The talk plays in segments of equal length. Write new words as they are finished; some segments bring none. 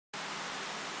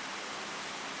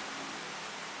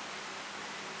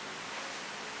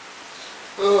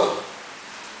Oh,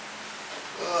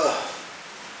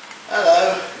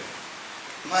 hello,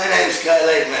 my name's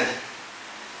Lakeman,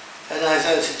 and I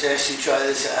don't suggest you try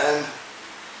this at home.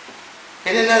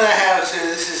 In another how-to,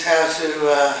 this is how to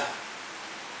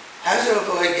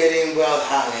avoid getting well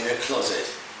hung in a closet.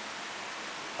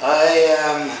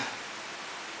 I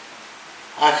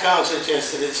can't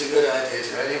suggest that it's a good idea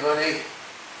to anybody.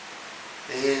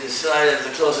 The inside of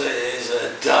the closet is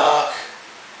dark.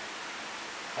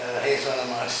 Here's one of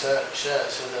my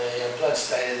shirts with a blood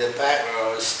stain in the back where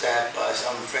I was stabbed by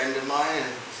some friend of mine,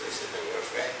 and they said they were a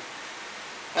friend.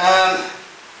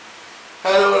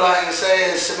 And all I can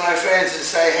say is to my friends and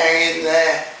say, hang in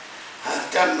there.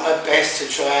 I've done my best to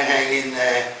try and hang in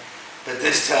there, but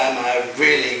this time I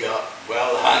really got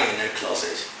well hung in a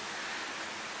closet.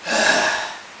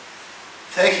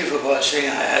 Thank you for watching.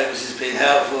 I hope this has been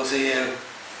helpful to you.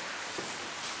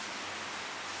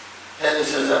 And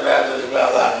this is about as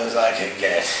well hung as I could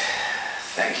get.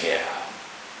 Thank you.